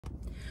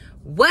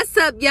What's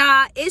up,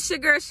 y'all? It's your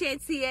girl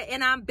Shantia,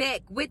 and I'm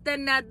back with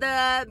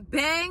another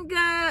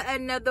banger,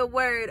 another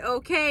word.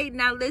 Okay,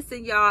 now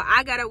listen, y'all,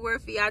 I got a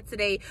word for y'all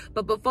today.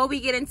 But before we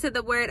get into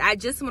the word, I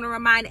just want to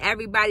remind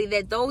everybody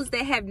that those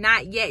that have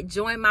not yet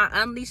joined my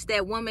Unleash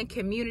That Woman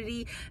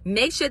community,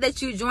 make sure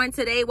that you join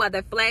today while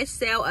the flash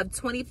sale of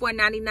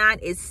 $24.99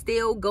 is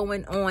still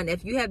going on.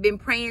 If you have been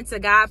praying to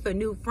God for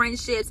new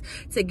friendships,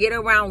 to get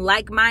around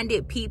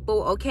like-minded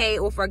people, okay,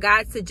 or for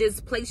God to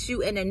just place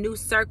you in a new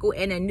circle,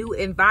 in a new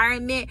environment,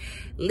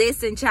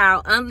 listen,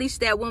 child, Unleash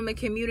That Woman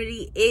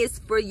community is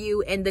for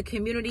you, and the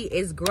community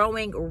is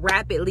growing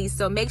rapidly,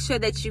 so make sure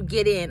that you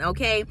get in,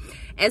 okay?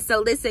 And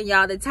so listen,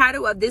 y'all, the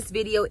title of this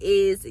video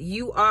is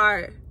you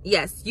are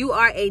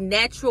a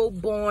natural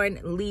born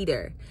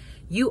leader.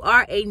 You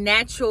are a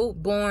natural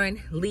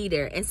born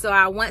leader. And so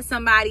I want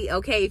somebody,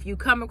 okay, if you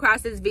come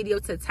across this video,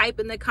 to type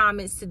in the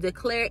comments to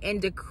declare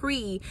and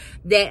decree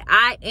that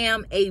I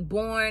am a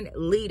born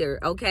leader,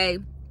 okay?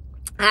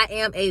 I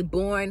am a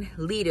born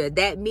leader.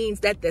 That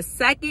means that the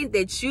second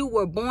that you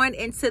were born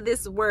into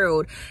this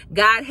world,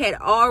 God had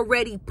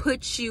already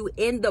put you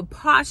in the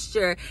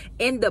posture,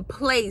 in the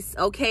place,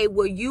 okay,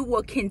 where you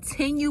will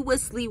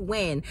continuously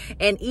win.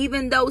 And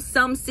even though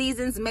some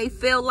seasons may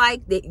feel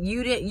like that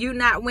you're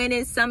not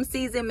winning, some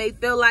season may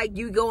feel like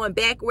you going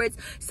backwards,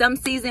 some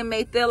season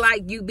may feel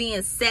like you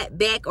being set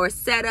back or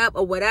set up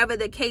or whatever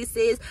the case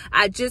is,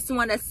 I just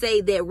want to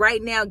say that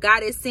right now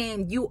God is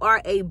saying you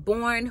are a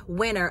born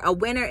winner. A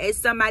winner is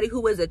somebody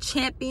who is a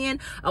champion.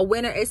 A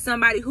winner is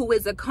somebody who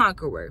is a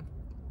conqueror.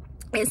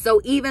 And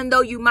so even though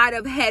you might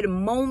have had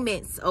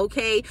moments,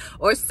 okay,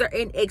 or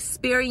certain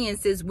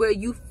experiences where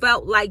you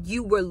felt like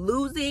you were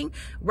losing,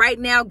 right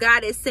now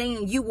God is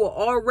saying you were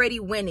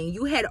already winning.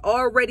 You had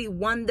already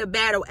won the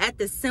battle at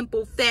the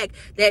simple fact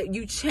that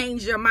you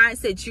changed your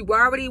mindset. You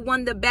already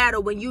won the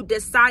battle when you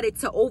decided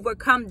to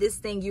overcome this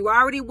thing. You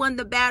already won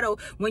the battle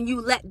when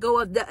you let go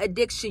of the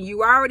addiction.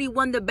 You already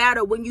won the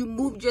battle when you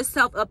moved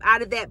yourself up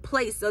out of that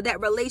place or that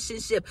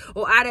relationship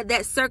or out of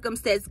that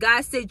circumstance.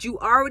 God said you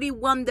already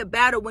won the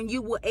battle when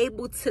you were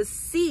able to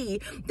see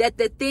that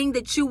the thing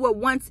that you were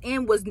once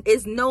in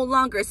is no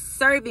longer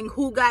serving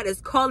who God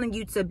is calling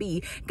you to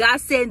be.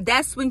 God said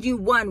that's when you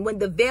won. When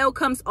the veil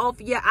comes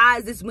off your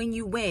eyes is when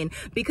you win,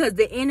 because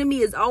the enemy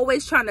is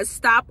always trying to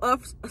stop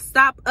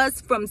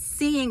us from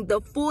seeing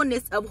the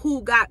fullness of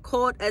who God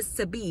called us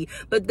to be.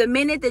 But the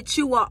minute that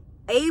you are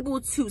able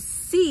to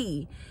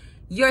see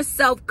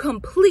yourself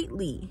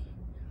completely,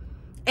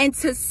 and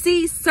to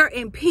see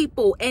certain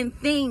people and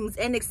things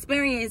and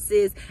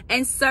experiences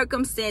and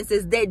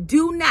circumstances that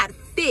do not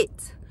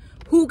fit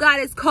who God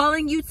is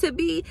calling you to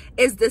be,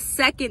 is the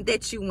second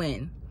that you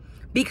win.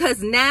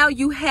 Because now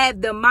you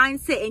have the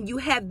mindset and you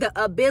have the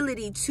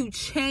ability to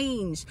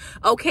change,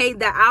 okay,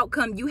 the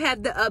outcome. You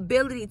have the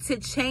ability to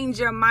change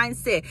your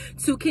mindset,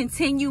 to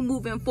continue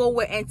moving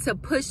forward and to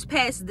push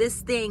past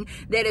this thing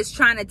that is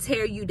trying to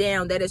tear you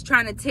down, that is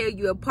trying to tear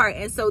you apart.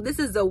 And so this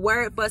is a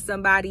word for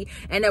somebody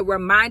and a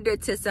reminder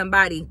to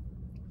somebody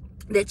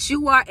that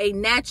you are a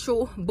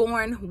natural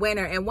born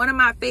winner. And one of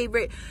my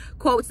favorite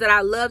quotes that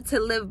I love to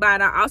live by,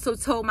 and I also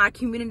told my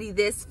community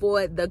this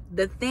for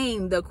the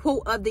theme, the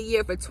quote of the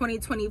year for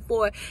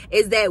 2024,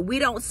 is that we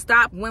don't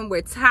stop when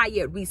we're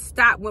tired, we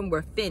stop when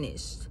we're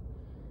finished.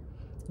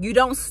 You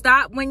don't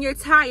stop when you're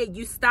tired,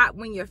 you stop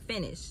when you're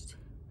finished.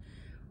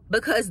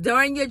 Because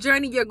during your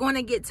journey, you're going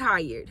to get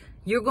tired.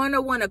 You're going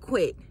to want to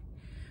quit.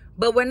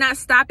 But we're not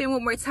stopping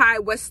when we're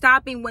tired. We're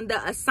stopping when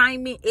the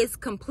assignment is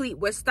complete.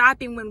 We're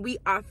stopping when we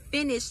are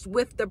finished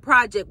with the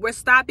project. We're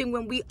stopping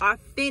when we are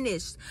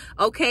finished,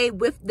 okay,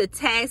 with the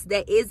task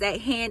that is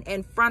at hand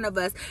in front of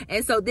us.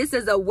 And so this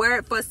is a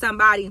word for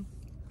somebody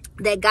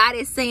that God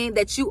is saying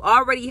that you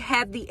already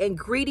have the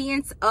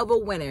ingredients of a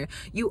winner.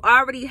 You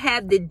already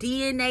have the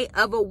DNA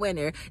of a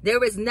winner.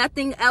 There is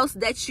nothing else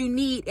that you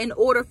need in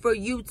order for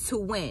you to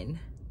win.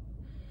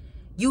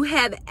 You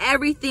have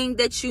everything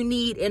that you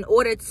need in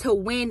order to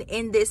win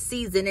in this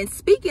season. And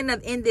speaking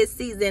of in this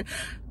season,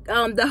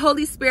 the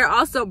Holy Spirit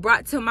also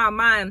brought to my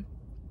mind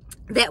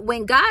that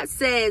when God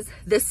says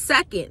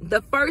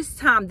the first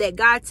time that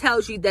God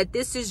tells you that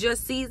this is your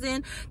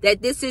season,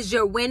 that this is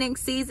your winning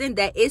season,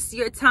 that it's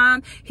your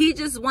time, he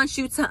just wants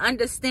you to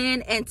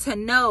understand and to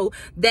know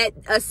that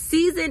a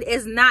season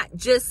is not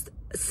just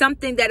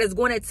something that is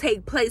going to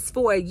take place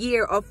for a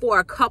year or for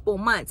a couple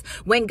months.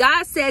 When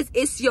God says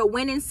it's your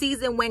winning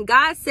season, when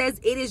God says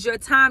it is your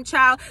time,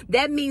 child,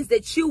 that means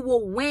that you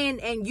will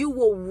win and you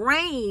will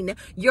reign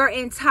your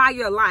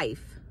entire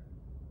life.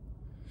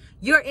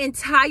 Your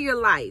entire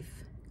life.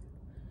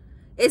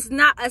 It's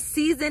not a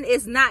season,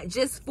 it's not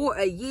just for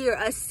a year.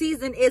 A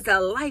season is a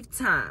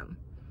lifetime.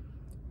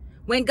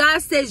 When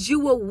God says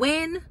you will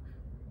win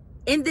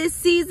in this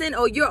season,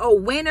 or you're a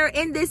winner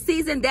in this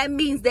season, that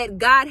means that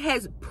God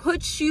has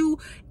put you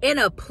in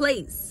a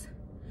place.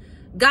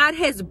 God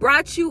has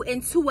brought you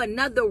into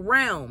another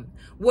realm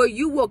where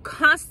you will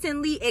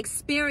constantly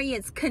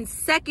experience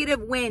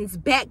consecutive wins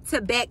back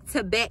to back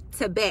to back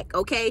to back.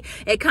 Okay.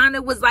 It kind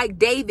of was like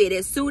David.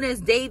 As soon as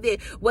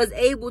David was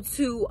able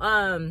to,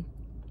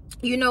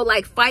 you know,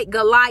 like fight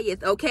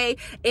Goliath, okay?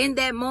 In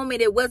that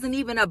moment, it wasn't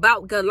even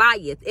about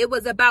Goliath. It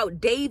was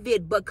about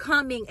David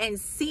becoming and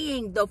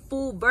seeing the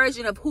full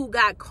version of who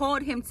God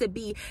called him to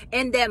be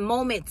in that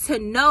moment, to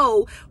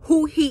know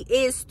who he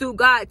is through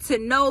God, to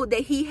know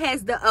that he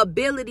has the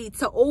ability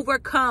to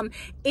overcome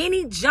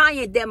any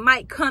giant that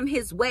might come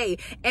his way.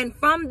 And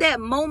from that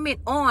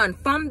moment on,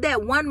 from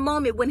that one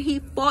moment when he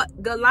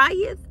fought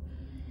Goliath,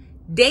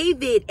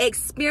 David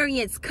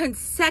experienced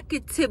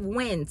consecutive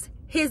wins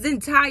his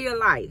entire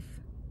life.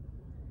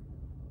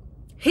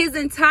 His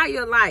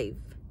entire life.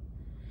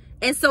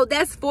 And so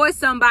that's for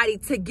somebody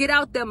to get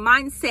out the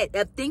mindset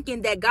of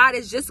thinking that God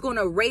is just going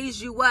to raise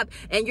you up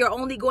and you're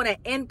only going to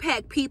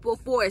impact people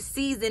for a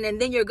season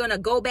and then you're going to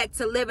go back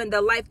to living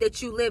the life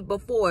that you lived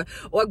before,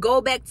 or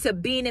go back to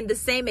being in the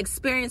same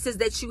experiences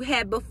that you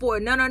had before.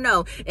 No, no,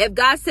 no. If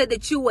God said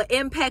that you will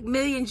impact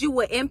millions, you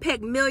will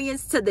impact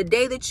millions to the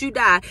day that you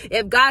die.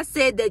 If God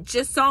said that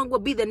your song will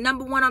be the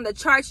 #1 on the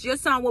charts, your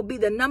song will be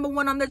the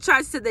 #1 on the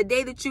charts to the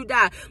day that you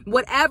die.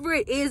 Whatever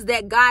it is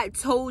that God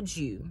told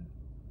you,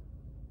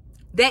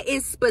 that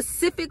is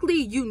specifically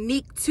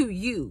unique to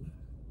you.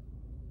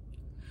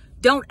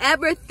 Don't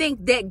ever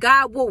think that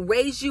God will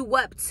raise you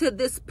up to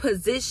this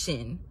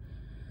position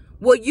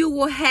where you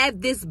will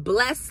have this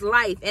blessed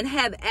life and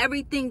have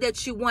everything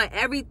that you want,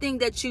 everything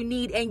that you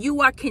need, and you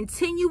are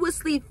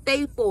continuously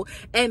faithful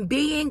and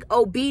being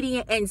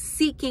obedient and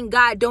seeking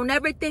God. Don't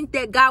ever think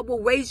that God will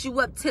raise you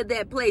up to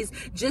that place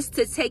just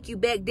to take you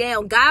back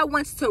down. God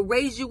wants to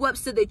raise you up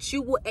so that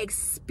you will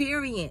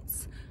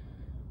experience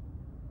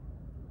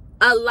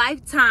a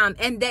lifetime,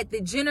 and that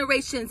the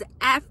generations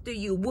after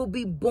you will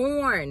be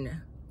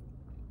born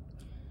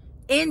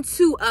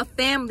into a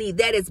family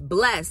that is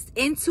blessed,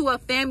 into a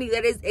family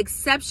that is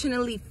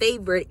exceptionally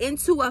favored,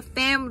 into a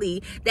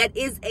family that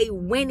is a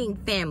winning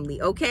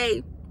family,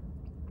 okay?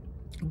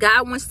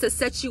 God wants to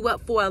set you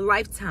up for a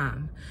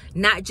lifetime,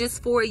 not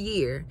just for a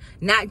year,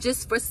 not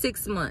just for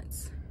 6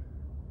 months.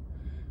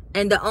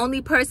 And the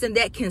only person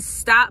that can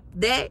stop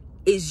that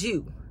is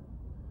you.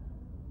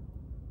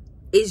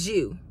 Is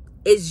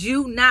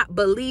you not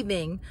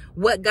believing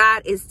what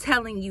God is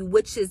telling you,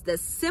 which is the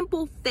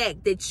simple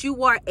fact that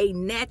you are a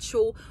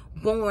natural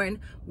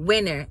born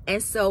winner.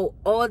 And so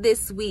all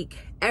this week,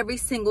 every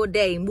single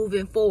day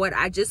moving forward,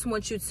 I just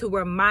want you to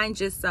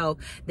remind yourself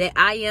that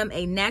I am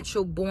a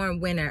natural born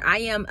winner. I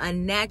am a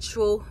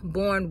natural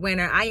born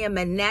winner. I am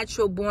a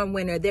natural born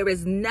winner. There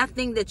is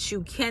nothing that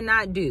you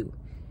cannot do.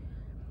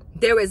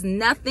 There is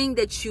nothing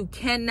that you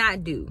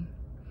cannot do.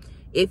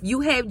 If you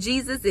have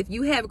Jesus, if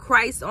you have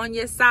Christ on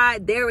your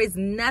side, there is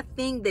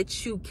nothing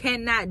that you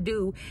cannot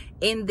do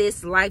in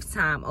this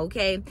lifetime,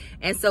 okay?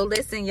 And so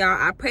listen, y'all,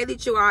 I pray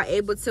that you are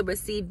able to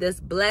receive this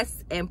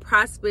blessed and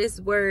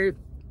prosperous word.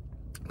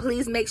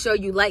 Please make sure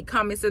you like,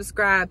 comment,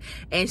 subscribe,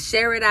 and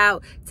share it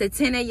out to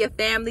 10 of your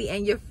family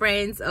and your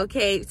friends,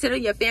 okay? 10 of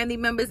your family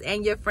members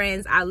and your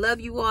friends. I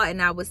love you all,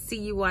 and I will see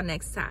you all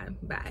next time.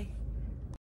 Bye.